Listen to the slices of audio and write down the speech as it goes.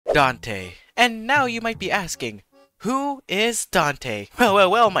Dante. And now you might be asking, who is Dante?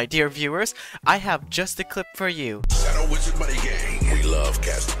 Well, my dear viewers, I have just a clip for you. Shadow Wizard Money Gang. We love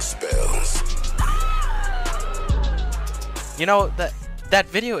casting spells. You know, that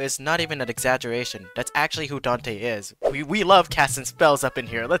video is not even an exaggeration. That's actually who Dante is. We love casting spells up in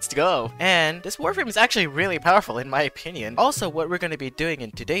here. Let's go. And this Warframe is actually really powerful in my opinion. Also, what we're going to be doing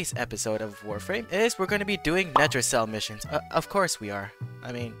in today's episode of Warframe is we're going to be doing Nether Cell missions. Of course we are.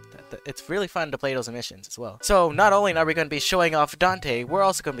 I mean, it's really fun to play those missions as well. So not only are we going to be showing off Dante, we're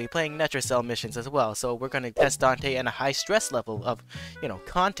also going to be playing Nether Cell missions as well. So we're going to test Dante in a high stress level of, you know,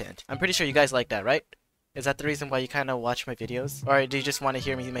 content. I'm pretty sure you guys like that, right? Is that the reason why you kind of watch my videos? Or do you just want to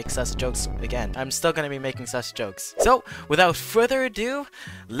hear me make sus jokes again? I'm still going to be making sus jokes. So, without further ado,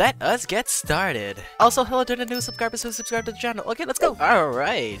 let us get started. Also, hello to the new subscribers who subscribe to the channel. Okay, let's go.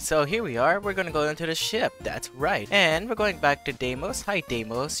 Alright, so here we are. We're going to go into the ship. That's right. And we're going back to Deimos. Hi,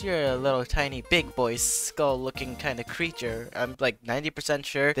 Deimos. You're a little tiny big boy skull-looking kind of creature. I'm like 90%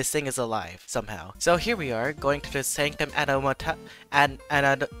 sure this thing is alive somehow. So here we are, going to the Sanctum Anatomica.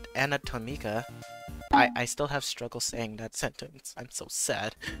 I still have struggle saying that sentence. I'm so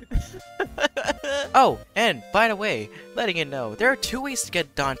sad. Oh, and by the way, letting you know, there are two ways to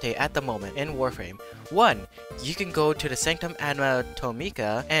get Dante at the moment in Warframe. One, you can go to the Sanctum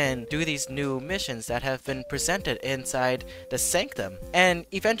Anatomica and do these new missions that have been presented inside the Sanctum, and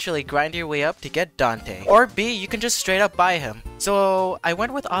eventually grind your way up to get Dante. Or B, you can just straight up buy him. So I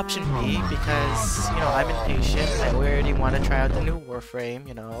went with option B because, you know, I'm impatient. I already want to try out the new Warframe,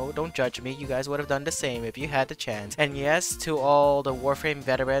 you know. Don't judge me, you guys would have done the same if you had the chance. And yes, to all the Warframe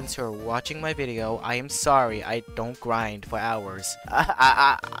veterans who are watching my video, I am sorry I don't grind for hours.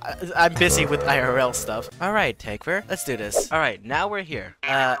 I'm busy with IRL stuff. Alright, Takver, let's do this. Alright, now we're here.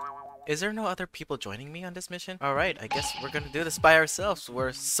 Is there no other people joining me on this mission? Alright, I guess we're gonna do this by ourselves.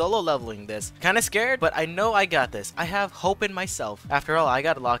 We're solo leveling this. Kinda scared, but I know I got this. I have hope in myself. After all, I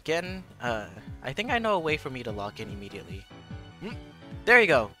gotta lock in. I think I know a way for me to lock in immediately. There you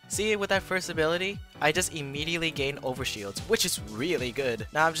go. See, with that first ability, I just immediately gain overshields, which is really good.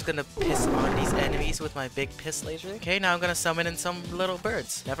 Now I'm just gonna piss on these enemies with my big piss laser. Okay, now I'm gonna summon in some little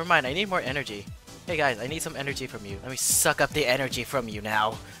birds. Never mind, I need more energy. Hey guys, I need some energy from you. Let me suck up the energy from you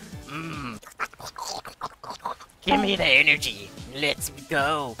now. Give me the energy. Let's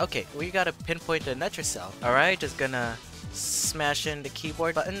go. Okay, we gotta pinpoint the Nether Cell. Alright, just gonna smash in the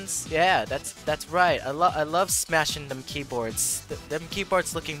keyboard buttons. Yeah, that's right. I love smashing them keyboards. Them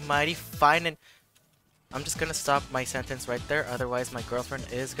keyboards looking mighty fine, and I'm just gonna stop my sentence right there, otherwise my girlfriend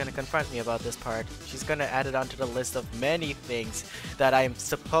is gonna confront me about this part. She's gonna add it onto the list of many things that I'm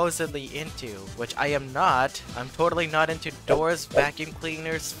supposedly into, which I am not. I'm totally not into doors, vacuum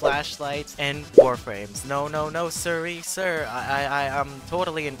cleaners, flashlights, and Warframes. No, sir. I'm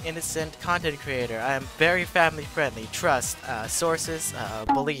totally an innocent content creator. I am very family friendly. Trust, sources,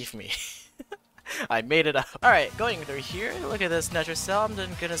 believe me. I made it up. Alright, going through here, look at this Nether Cell. I'm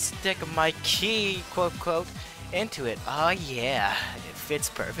just gonna stick my key, quote, into it. Oh yeah, it fits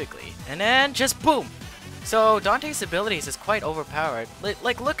perfectly. And then just boom! So Dante's abilities is quite overpowered.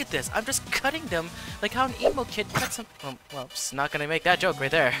 Like, look at this. I'm just cutting them like how an emo kid cuts some. Well, just not gonna make that joke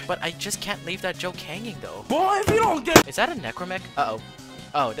right there. But I just can't leave that joke hanging though. Boy, if you don't get. Is that a necromech? Uh-oh.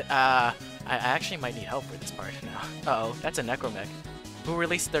 Oh, I actually might need help for this part now. Uh-oh, that's a necromech. Who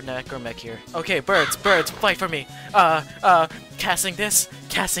released their necromech here? Okay, birds, fight for me. Casting this.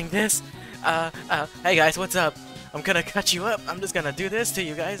 Hey guys, what's up? I'm gonna cut you up. I'm just gonna do this to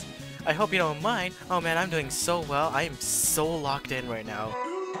you guys. I hope you don't mind. Oh man, I'm doing so well. I am so locked in right now.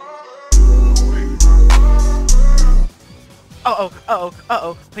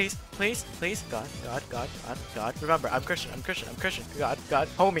 Uh-oh, please, God. Remember, I'm Christian, God,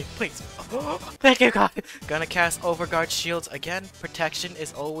 homie, please. Oh, thank you, God. Gonna cast Overguard shields again. Protection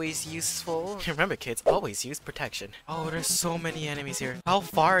is always useful. Remember, kids, always use protection. Oh, there's so many enemies here. How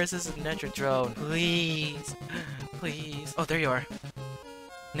far is this Nether drone? Please. Oh, there you are.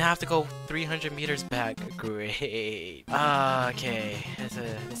 Now I have to go 300 meters back. Great. Okay.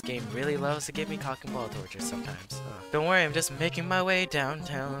 This game really loves to give me cock and ball torture sometimes. Don't worry, I'm just making my way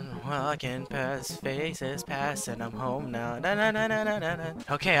downtown. Walking past faces past, and I'm home now.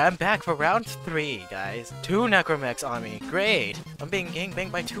 Okay, I'm back for round 3, guys. 2 necromechs on me. Great. I'm being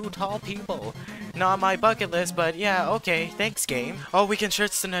gangbanged by 2 tall people. Not on my bucket list, but yeah, okay. Thanks, game. Oh, we can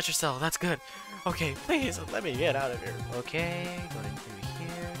search the Nether Cell. That's good. Okay, please, let me get out of here. Okay, going through here.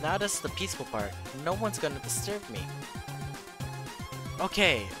 Now this is the peaceful part. No one's gonna disturb me.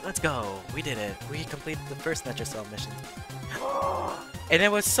 Okay, let's go. We did it. We completed the first Nether Cell mission. And it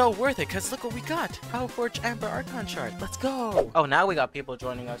was so worth it, because look what we got. Powerforge Amber Archon shard. Let's go. Oh, now we got people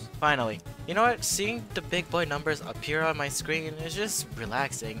joining us. Finally. You know what? Seeing the big boy numbers appear on my screen is just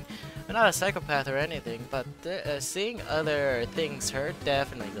relaxing. I'm not a psychopath or anything, but seeing other things hurt,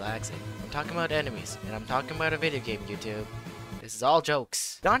 definitely relaxing. I'm talking about enemies, and I'm talking about a video game, YouTube. This is all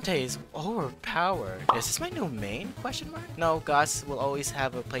jokes. Dante is overpowered. Is this my new main? Question mark? No, Goss will always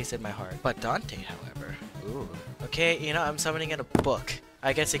have a place in my heart. But Dante, however. Ooh. Okay, you know, I'm summoning in a book.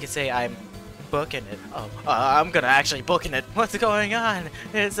 I guess you could say I'm booking it. Oh, I'm gonna actually booking it. What's going on?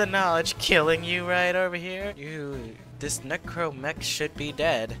 Is the knowledge killing you right over here? This necromech should be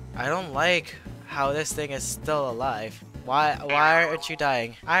dead. I don't like how this thing is still alive. Why aren't you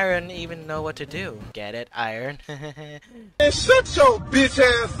dying? Iron even know what to do. Get it, Iron? Shut your bitch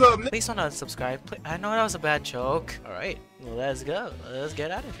ass up. Please don't unsubscribe. I know that was a bad joke. Alright, let's go. Let's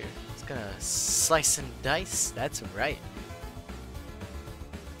get out of here. It's gonna slice and dice. That's right.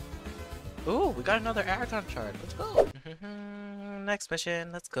 Ooh, we got another Aragon shard. Let's go. Next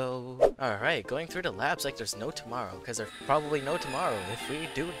mission, let's go. Alright, going through the labs like there's no tomorrow, because there's probably no tomorrow if we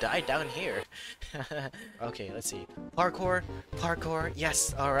do die down here. Okay, let's see. Parkour,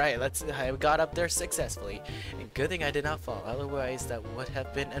 yes, alright, I got up there successfully. And good thing I did not fall, otherwise that would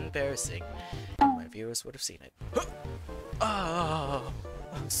have been embarrassing. My viewers would have seen it. Oh,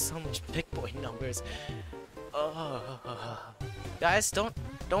 so much big boy numbers. Oh. Guys, don't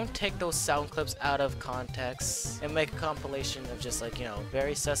take those sound clips out of context and make a compilation of just like, you know,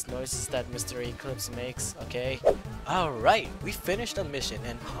 very sus noises that Mr. Eclipse makes, okay? Alright, we finished a mission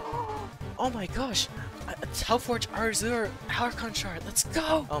and oh my gosh! Hellforge R0 Archon shard, let's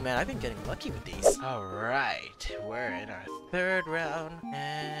go! Oh man, I've been getting lucky with these. Alright, we're in our third round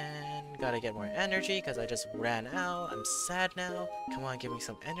and gotta get more energy because I just ran out. I'm sad now. Come on, give me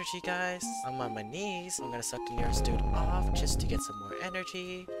some energy, guys. I'm on my knees. I'm gonna suck the nearest dude off just to get some more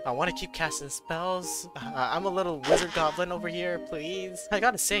energy. I want to keep casting spells. I'm a little wizard goblin over here, please. I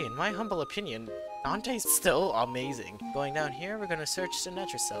gotta say, in my humble opinion, Dante's still amazing. Going down here, we're gonna search the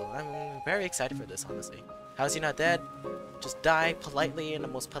nature cell. I'm very excited for this, honestly. How's he not dead? Just die politely in the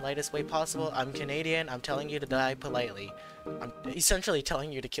most politest way possible. I'm Canadian. I'm telling you to die politely. I'm essentially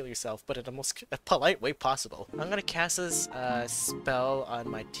telling you to kill yourself, but in the most polite way possible. I'm gonna cast this spell on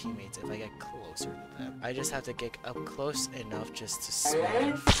my teammates if I get closer to them. I just have to get up close enough just to smell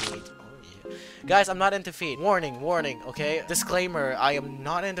their feet. Oh yeah. Guys, I'm not into feet. Warning, warning, okay? Disclaimer, I am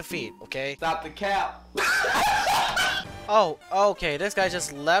not into feet, okay? Stop the cap. Oh, okay, this guy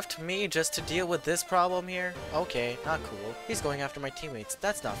just left me just to deal with this problem here? Okay, not cool. He's going after my teammates.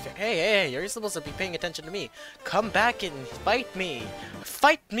 That's not fair. Hey, you're supposed to be paying attention to me. Come back and fight me.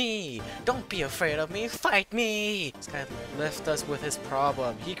 Fight me! Don't be afraid of me. Fight me! This guy left us with his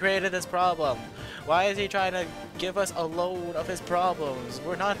problem. He created this problem. Why is he trying to give us a load of his problems?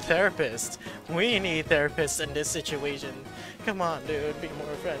 We're not therapists. We need therapists in this situation. Come on, dude, be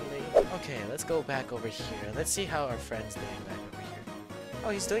more friendly. Okay, let's go back over here. Let's see how our friend's doing back over here. Oh,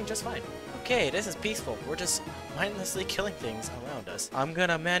 he's doing just fine. Okay, this is peaceful. We're just mindlessly killing things around us. I'm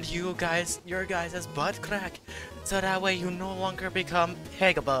gonna mend your guys' butt crack, so that way you no longer become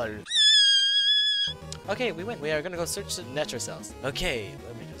peggable. Okay, we win. We are gonna go search the nature cells. Okay,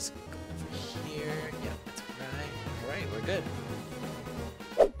 let me just go over here. Yeah, that's right. Alright, we're good.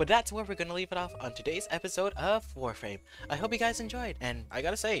 But that's where we're gonna leave it off on today's episode of Warframe. I hope you guys enjoyed, and I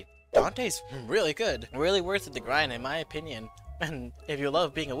gotta say, Dante's really good. Really worth the grind in my opinion. And if you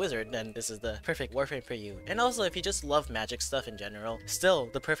love being a wizard, then this is the perfect Warframe for you. And also, if you just love magic stuff in general, still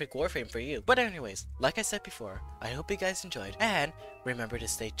the perfect Warframe for you. But anyways, like I said before, I hope you guys enjoyed. And remember to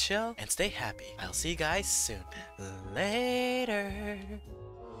stay chill and stay happy. I'll see you guys soon. Later.